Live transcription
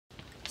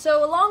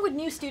So along with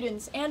new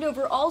students,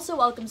 Andover also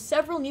welcomes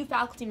several new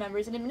faculty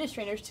members and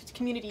administrators to the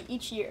community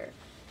each year.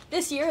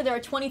 This year, there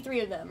are 23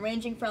 of them,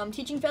 ranging from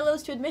teaching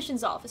fellows to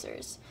admissions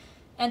officers.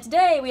 And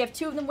today, we have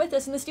 2 of them with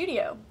us in the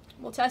studio.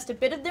 We'll test a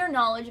bit of their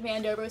knowledge of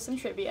Andover with some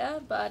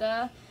trivia,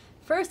 but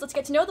first, let's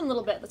get to know them a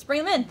little bit. Let's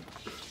bring them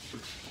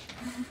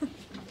in.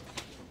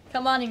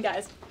 Come on in,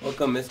 guys.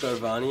 Welcome, Ms.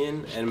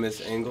 Garvanian and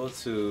Ms. Engel,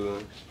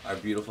 to our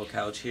beautiful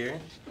couch here.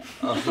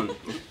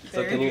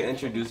 So can you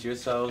introduce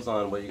yourselves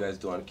on what you guys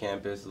do on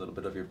campus, a little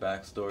bit of your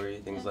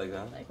backstory, things like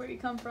that? Like where you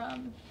come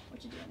from,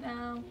 what you're doing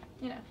now,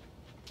 you know.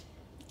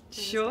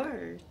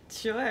 Sure.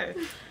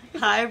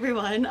 Hi,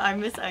 everyone. I'm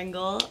Miss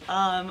Engel.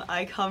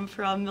 I come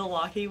from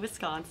Milwaukee,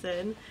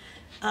 Wisconsin.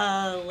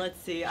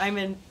 Let's see. I'm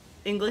an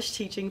English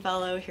teaching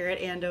fellow here at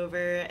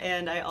Andover,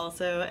 and I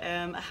also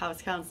am a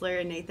house counselor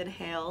in Nathan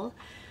Hale.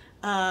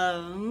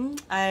 I'm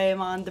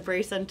on the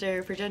Bray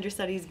Center for Gender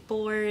Studies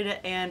board,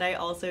 and I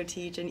also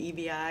teach an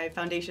EBI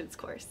Foundations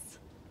course.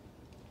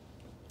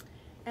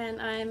 And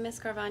I'm Miss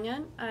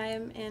Carvanyan.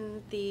 I'm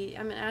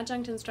an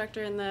adjunct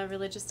instructor in the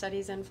Religious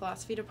Studies and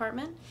Philosophy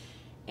department,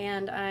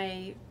 and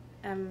I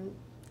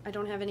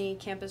don't have any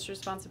campus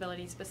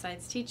responsibilities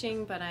besides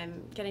teaching, but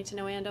I'm getting to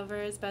know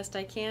Andover as best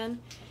I can.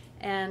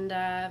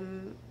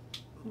 And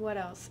what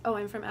else? Oh,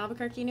 I'm from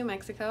Albuquerque, New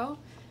Mexico,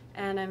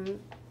 and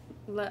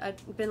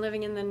I've been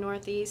living in the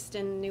Northeast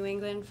in New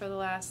England for the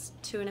last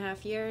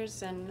 2.5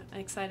 years, and I'm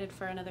excited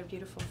for another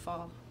beautiful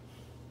fall.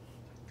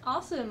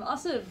 Awesome.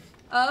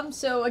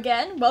 So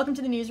again, welcome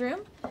to the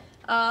newsroom.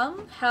 How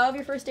have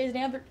your first days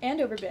at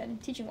Andover been,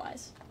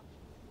 teaching-wise?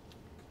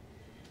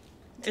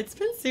 It's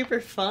been super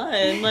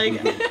fun.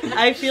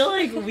 I feel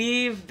like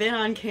we've been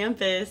on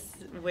campus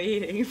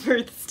waiting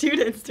for the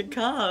students to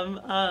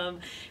come.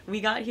 We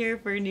got here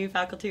for new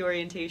faculty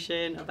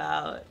orientation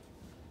about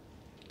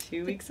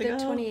 2 weeks ago.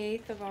 The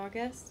 28th of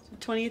August.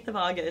 28th of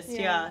August,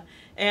 yeah.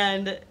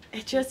 And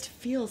it just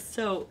feels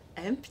so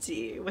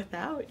empty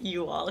without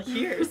you all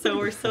here. So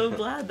we're so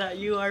glad that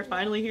you are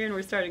finally here and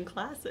we're starting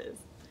classes.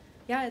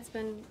 Yeah, it's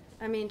been,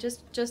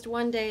 just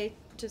one day,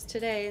 just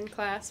today in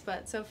class,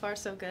 but so far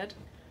so good.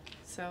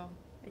 So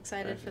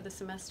excited for the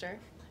semester.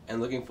 And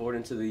looking forward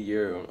into the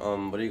year,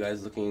 what are you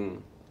guys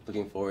looking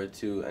forward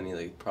to?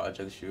 Any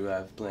projects you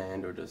have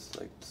planned, or just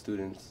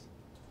students?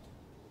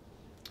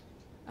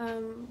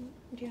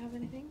 Do you have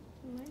anything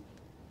in mind?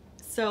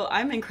 So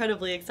I'm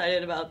incredibly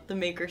excited about the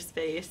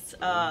makerspace,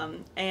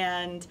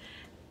 and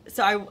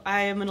so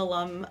I am an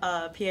alum,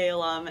 PA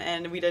alum,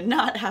 and we did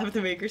not have the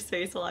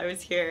makerspace while I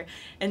was here.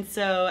 And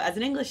so as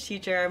an English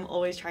teacher, I'm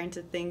always trying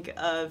to think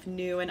of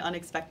new and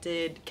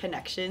unexpected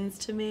connections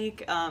to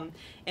make,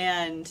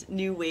 and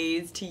new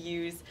ways to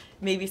use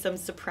maybe some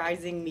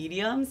surprising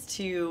mediums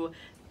to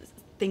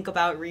think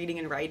about reading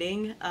and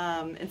writing.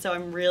 And so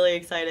I'm really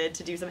excited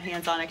to do some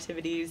hands-on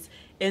activities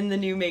in the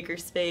new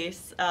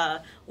makerspace,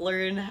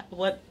 learn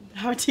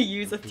how to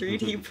use a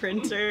 3D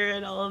printer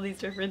and all of these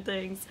different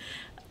things.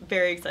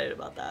 Very excited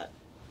about that.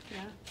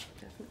 Yeah,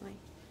 definitely.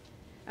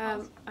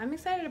 I'm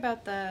excited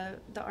about the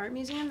art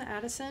museum, the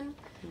Addison.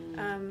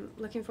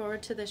 Looking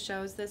forward to the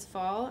shows this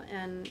fall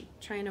and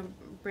trying to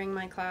bring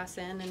my class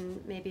in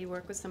and maybe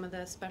work with some of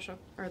the special,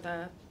 or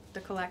the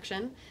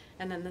collection,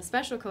 and then the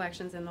special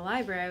collections in the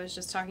library. I was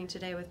just talking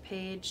today with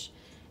Paige,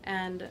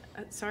 and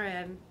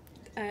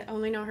I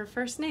only know her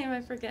first name,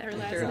 I forget her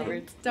last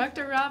name.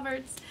 Dr.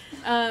 Roberts,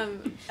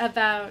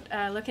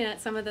 about looking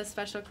at some of the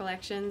special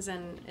collections,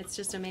 and it's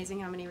just amazing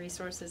how many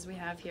resources we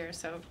have here.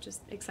 So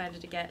just excited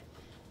to get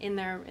in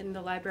there in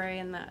the library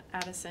and the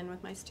Addison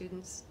with my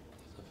students.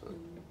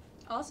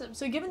 Awesome.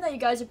 So given that you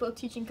guys are both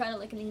teaching kind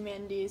of in the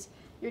humanities,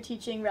 you're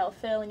teaching Rel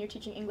Phil and you're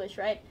teaching English,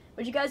 right?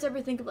 Would you guys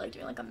ever think of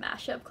doing a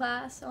mashup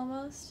class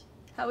almost?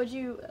 How would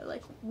you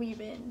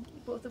weave in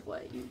both of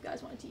what you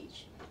guys want to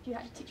teach if you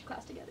had to teach a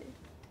class together?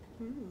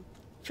 I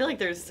feel like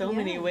there's so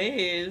many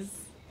ways.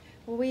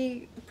 Well,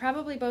 we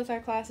probably both our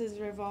classes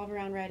revolve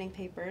around writing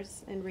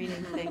papers and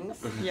reading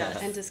things.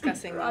 Yes. And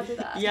discussing them. Roger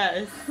that.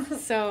 Yes.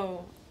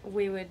 So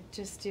we would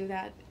just do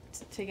that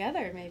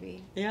together,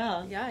 maybe.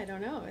 Yeah. Yeah, I don't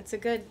know. It's a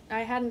good.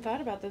 I hadn't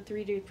thought about the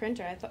 3D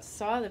printer. I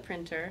saw the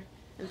printer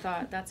and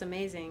thought that's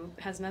amazing.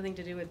 It has nothing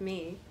to do with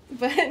me,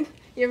 but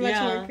you're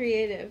much more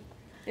creative.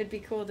 It'd be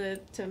cool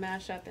to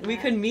mash up. We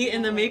could meet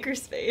in the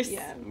makerspace.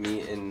 Yeah.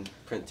 Meet and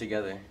print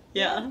together.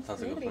 Yeah.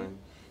 Sounds like a plan.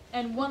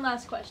 And one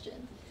last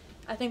question.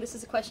 I think this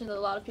is a question that a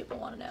lot of people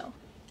want to know.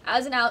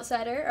 As an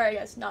outsider, or I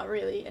guess not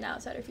really an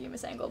outsider for you,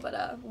 Miss Engel,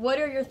 but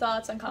what are your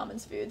thoughts on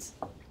Commons foods?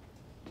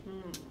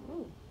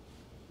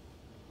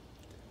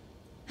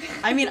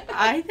 I mean,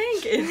 I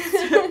think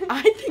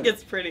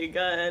it's pretty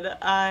good.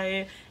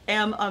 I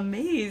am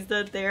amazed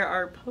that there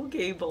are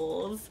poke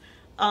bowls,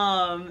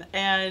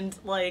 and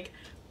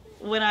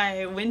when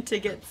I went to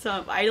get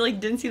some, I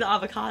didn't see the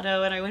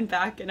avocado, and I went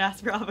back and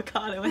asked for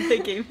avocado, and they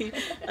gave me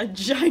a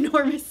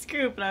ginormous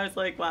scoop, and I was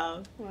like,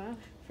 wow,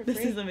 this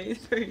is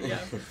amazing. Yeah,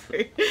 for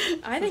free.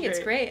 I think it's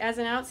great. As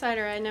an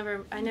outsider, I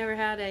never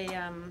had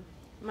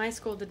my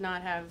school did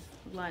not have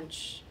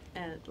lunch,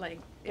 and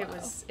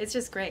it's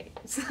just great.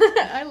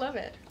 I love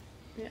it.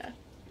 Yeah.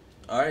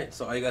 Alright,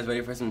 so are you guys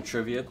ready for some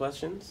trivia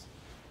questions?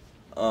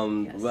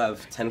 Yes. We'll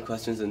have 10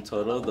 questions in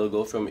total. They'll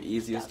go from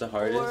easiest to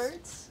hardest.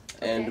 Boards.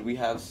 And Okay. we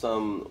have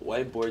some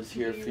whiteboards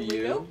here for Here we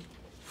you. go.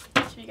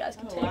 So you guys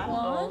can take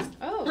wow. one.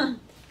 Oh.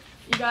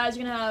 You guys are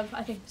gonna have,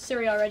 I think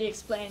Suri already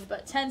explained,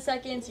 but 10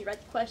 seconds. You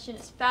write the question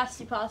as fast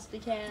as you possibly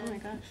can. Oh my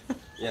gosh.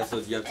 Yeah, so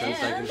you have 10 And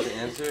seconds to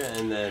answer,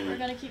 and We're then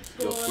gonna keep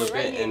you'll score flip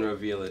right it and here.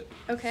 reveal it.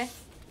 Okay.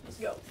 Let's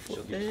go. She'll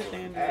keep Flip it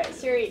scoring. and- All right,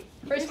 Suri.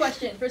 First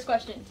question. First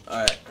question.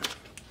 Alright.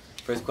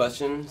 First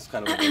question is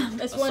kind of like a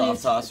This a one soft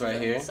is toss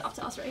right here. Soft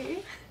toss right here.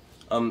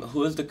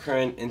 Who is the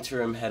current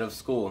interim head of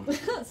school?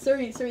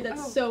 Suri,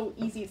 that's Oh. so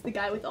easy. It's the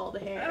guy with all the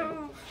hair.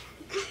 Oh.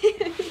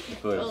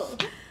 Of course. Oh.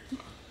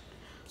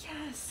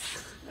 Yes.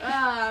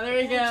 Ah,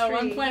 there we go. Entry.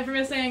 1 point for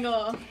Miss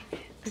Angle.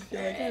 I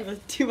feel like that was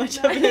too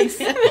much Nice.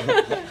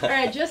 evidence. All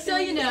right, just so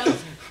you know,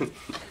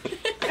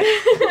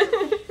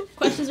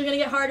 questions are gonna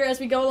get harder as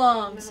we go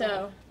along.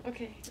 So,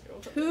 Okay.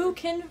 who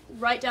can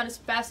write down as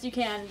fast as you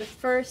can the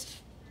first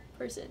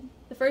person,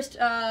 the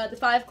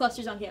 5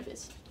 clusters on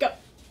campus? Go.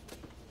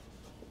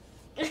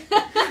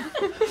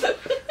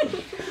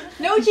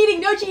 No cheating!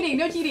 No cheating!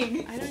 No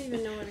cheating! I don't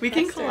even know what a We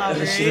can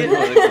cluster is. She doesn't know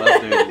what a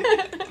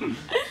cluster is.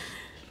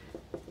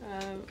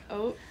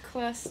 Oat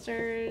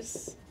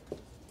clusters.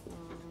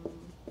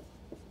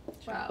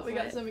 Wow, we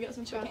got some quick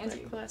hands Chocolate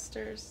here.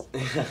 clusters.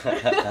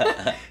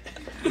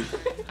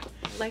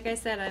 Like I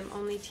said, I'm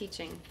only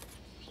teaching.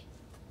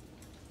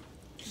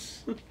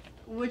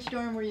 Which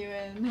dorm were you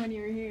in when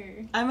you were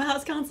here? I'm a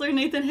house counselor,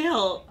 Nathan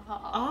Hale.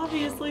 Aw.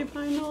 Obviously,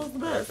 Pine Knoll is the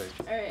best.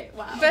 Perfect. Alright,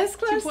 wow. Best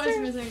 2 points cluster?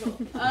 for Miss Angle.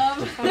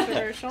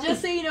 Controversial.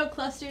 Just so you know,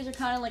 clusters are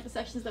kind of like the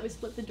sections that we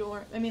split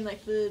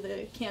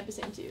the campus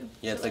into.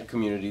 Yeah, it's So, like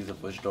communities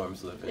of which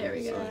dorms live in. there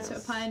we go. it's- So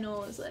Pine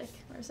Knoll is like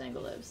where Miss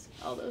Angle lives.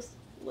 All those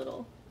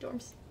little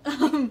dorms.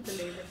 Alright.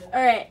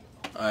 Alright,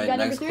 got number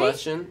next 3?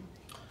 question.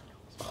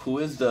 Who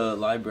is the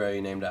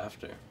library named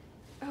after?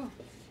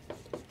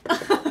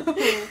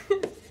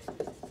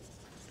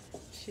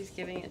 She's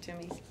giving it to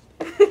me.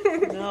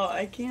 No,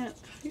 I can't.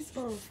 How do you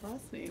spell his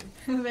last name?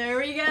 There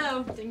we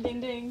go. Ding ding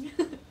ding.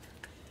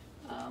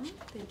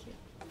 Thank you.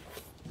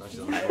 No, she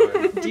doesn't know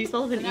where. Do you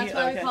spell with And an E? that's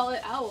why Okay. we call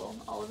it Owl.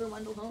 Oliver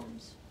Wendell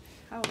Holmes.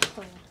 Oh,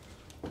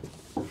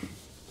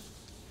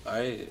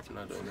 Alright,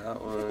 not doing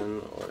that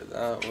one or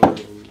that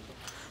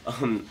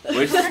one.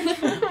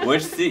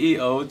 Which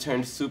CEO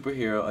turned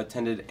superhero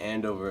attended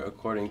Andover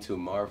according to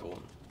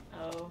Marvel?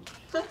 Oh.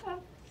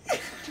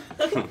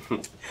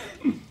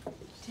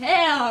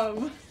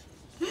 Damn.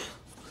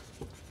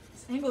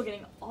 Miss Angle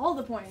getting all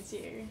the points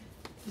here.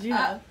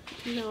 Yeah.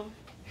 no.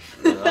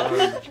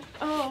 No.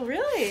 Oh,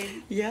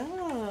 really? Yeah.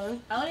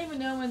 I don't even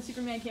know when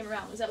Superman came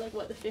around. Was that like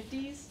what, the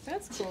 50s?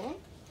 That's cool.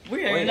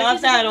 We're Wait.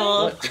 not that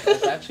old. What?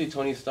 It's actually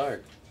Tony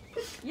Stark.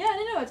 Yeah,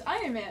 no, it's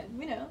Iron Man.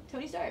 We know.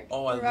 Tony Stark.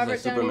 Oh, I was Robert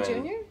like Downey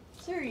Superman.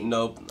 Jr.? Suri.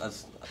 Nope,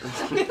 that's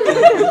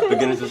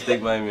beginning to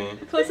stick by me.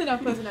 Close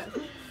enough, close enough.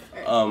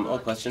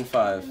 Alright. Question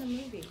 5. In the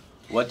movie.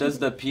 What does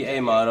the PA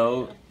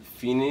motto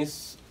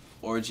 "Finis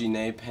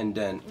Origine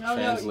Pendent" Oh no, you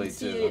can translate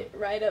see to? it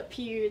right up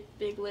here,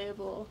 big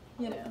label,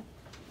 you know.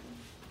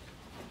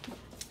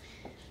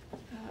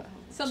 Oh,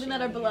 Something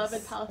that our jeez.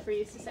 beloved Palfrey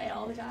used to say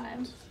all the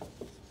time.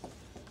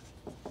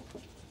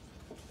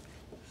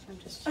 I'm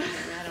just cheating.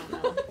 I don't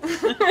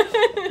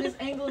know. This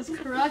angle is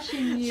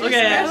crushing you.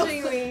 Okay.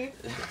 Crushing me.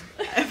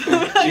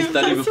 She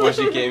studied before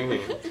she came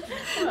here.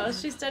 Well,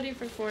 she studied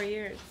for 4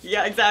 years.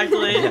 Yeah,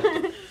 exactly. Alright,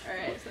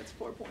 so that's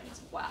 4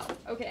 points. Wow.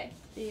 Okay.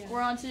 Yeah. We're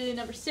on to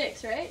number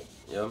 6, right?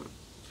 Yep.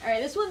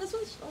 Alright, this one's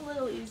a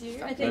little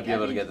easier. I Might think be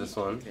able to get this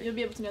one. You'll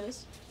be able to know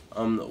this.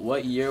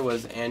 What year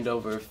was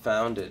Andover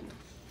founded?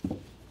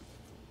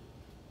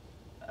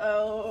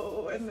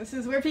 Oh, and this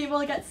is where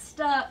people get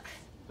stuck.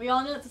 We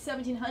all know it's the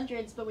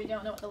 1700s, but we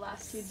don't know what the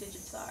last 2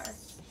 digits are.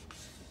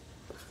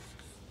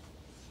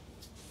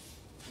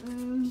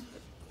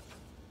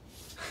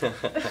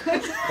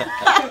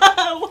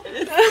 What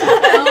is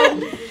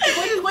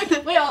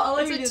that? Wait, I'll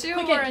let Is you it do this. 2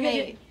 Quick or hint, an quick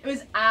 8? hint. It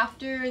was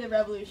after the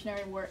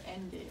Revolutionary War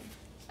ended,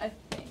 I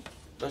think.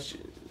 No, she-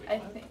 I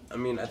think. I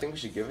mean, I think we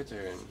should give it to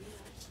her.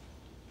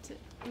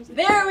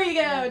 There we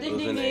go! It Ding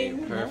was ding an A.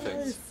 ding!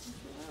 Perfect.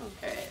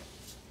 Alright.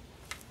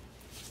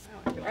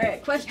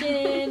 Alright,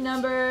 question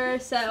number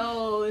 7.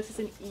 Oh, this is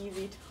an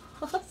easy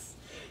toss.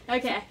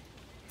 Okay.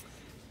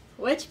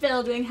 Which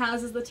building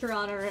houses the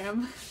Toronto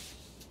Room?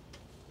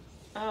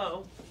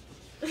 Oh.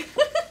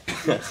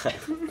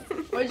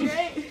 What'd you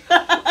write?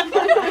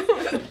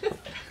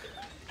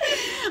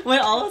 When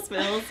all else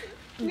fails,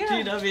 Yeah.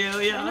 GW, I know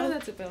yeah.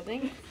 that's a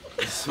building.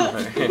 Smart.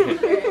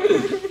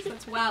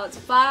 Wow, it's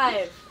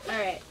 5.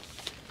 Alright.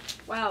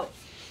 Wow.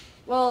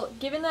 Well,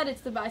 given that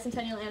it's the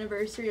bicentennial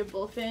anniversary of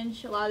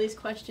Bullfinch, a lot of these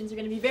questions are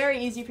going to be very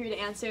easy for you to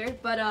answer.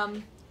 But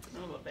Oh,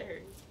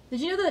 very. did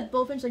you know that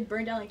Bullfinch like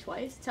burned down like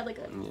twice? It's had like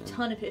a Yeah.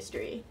 ton of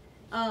history.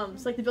 So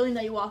like the building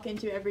that you walk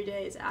into every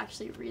day is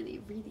actually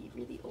really, really,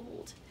 really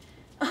old.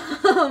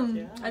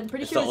 Yeah. I'm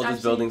pretty It's sure the it's oldest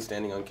actually, building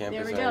standing on campus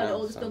There we right go, now. the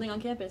oldest so. building on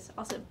campus.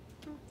 Awesome.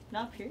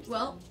 Not Pearson.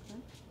 Well,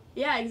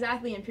 yeah,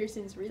 exactly, and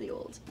Pearson's really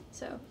old.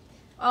 So,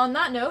 On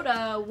that note,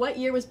 what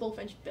year was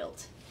Bullfinch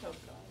built? Oh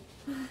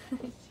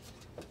God.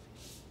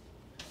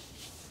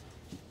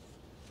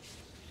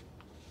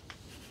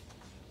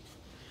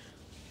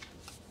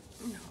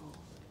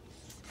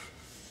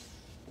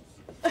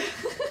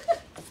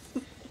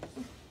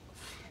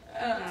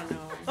 I don't know.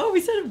 Oh,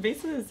 we said it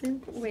basically the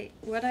same. Wait,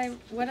 what I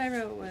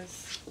wrote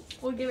was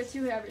We'll give it to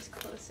whoever's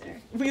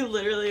closer. We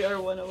literally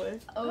are one away.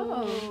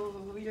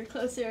 Oh, you're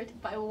closer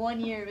by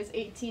 1 year. It was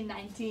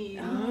 1819.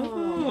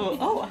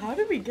 Oh, how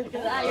did we get Look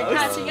at that. that? You're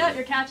catching up.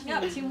 You're catching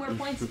up. 2 more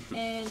points,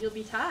 and you'll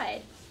be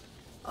tied.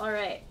 All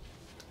right.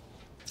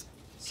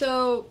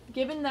 So,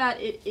 given that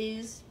it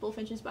is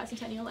Bullfinch's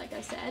bicentennial, like I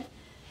said,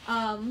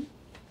 and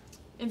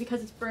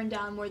because it's burned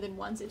down more than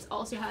once, it's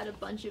also had a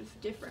bunch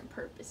of different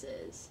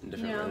purposes.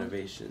 Different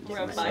renovations. We're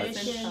a and such.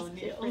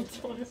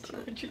 bicentennial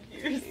 200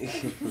 years.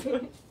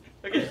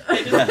 Okay.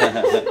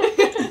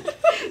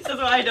 That's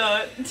why I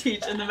don't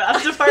teach in the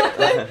math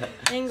department.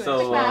 English.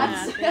 So,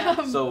 Maths.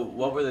 Yeah. So,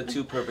 what were the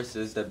 2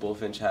 purposes that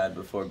Bullfinch had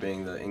before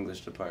being the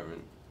English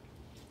department?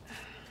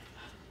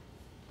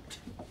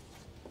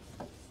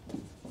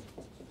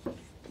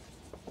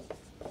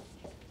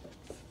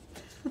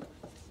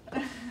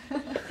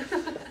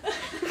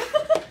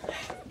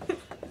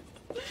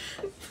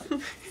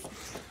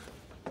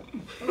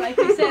 Like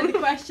you said, the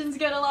questions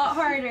get a lot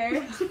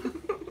harder.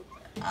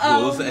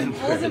 Bulls and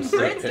bulls and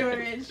bird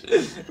storage.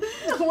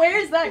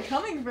 Where's that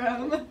coming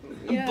from?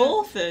 Yeah.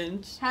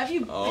 Bullfinch. Have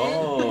you been?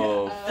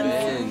 Oh,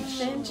 Finch.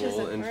 Finch is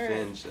Bull a and bird.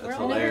 Finch. That's We're I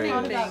all never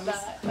thought hilarious. about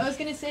that. I was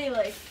gonna say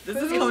like. This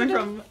is I coming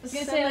from. was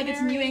gonna say like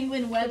it's New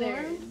England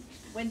weather, Storm?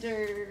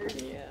 winter.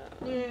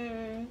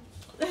 Yeah.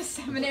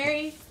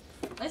 Seminary.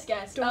 Nice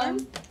guess. Storm?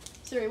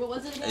 Suri, what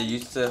was it It again?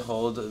 used to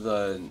hold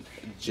the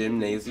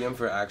gymnasium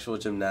for actual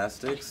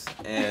gymnastics,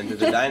 and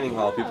the dining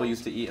hall. People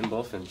used to eat in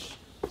Bullfinch.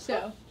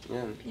 So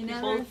Yeah. you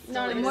never. Both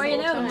Not The in more you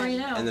know, the time. more you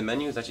know. And the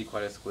menu is actually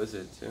quite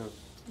exquisite too.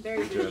 Very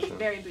bougie. Interesting.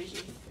 Very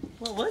bougie.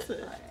 What was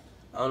it?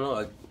 I don't know.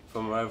 Like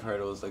from what I've heard,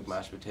 it was like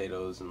mashed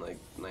potatoes and like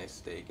nice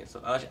steak and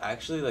stuff.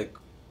 Actually, like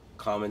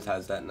Commons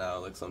has that now.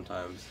 Like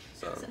sometimes.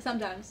 So.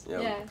 Sometimes.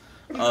 Yeah. Yeah.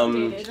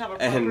 Um, Should have a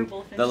proper and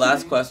Bullfinch. the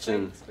last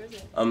question.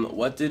 Exquisite.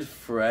 What did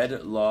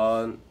Fred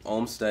Law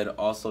Olmsted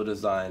also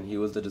design? He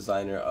was the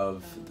designer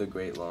of the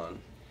Great Lawn.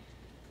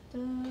 Oh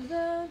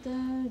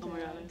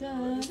my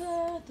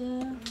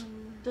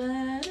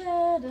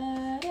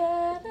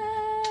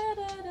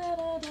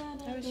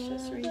I was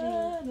just reading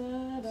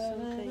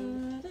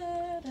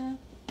something.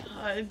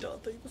 I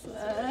don't think this is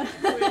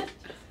it.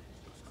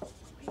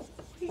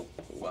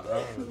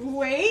 Wow.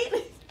 Wait.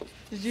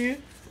 Did you?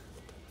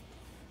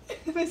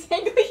 Miss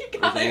Angle, you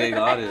got I think I it.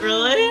 got it.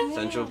 Really?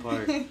 Central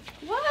Park.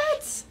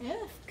 What? Yeah.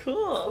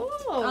 Cool.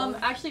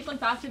 Actually, fun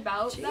fact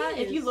about that: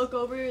 if you Jeez. look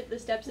over the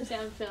steps of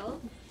San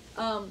Phil,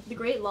 the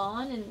Great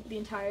Lawn and the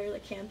entire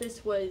like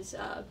campus was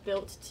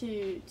built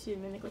to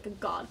mimic like a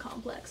god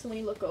complex. So when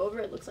you look over,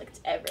 it looks like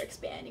it's ever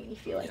expanding, and you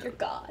feel like Yeah. you're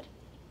God.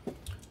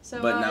 So,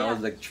 But now yeah.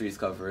 it's like trees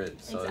cover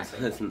it, so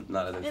Exactly. it's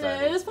not as It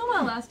exciting. was fun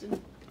while it lasted.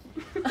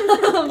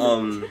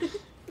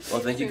 Well,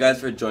 thank you guys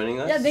for joining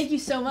us. Yeah, thank you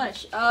so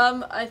much.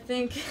 I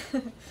think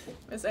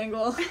Miss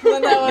Angle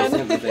won that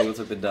one. I think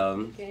took the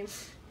dub. Game.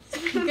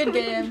 Good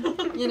game.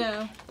 You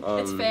know,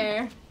 it's Um,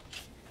 fair.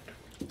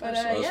 But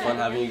Well, it was yeah. fun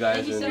having you guys,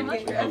 Thank you so and much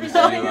we for hope we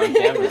everything. see you on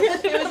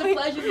campus. It was a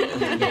pleasure meeting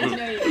you and getting to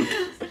know you.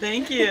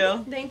 Thank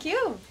you. Thank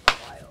you.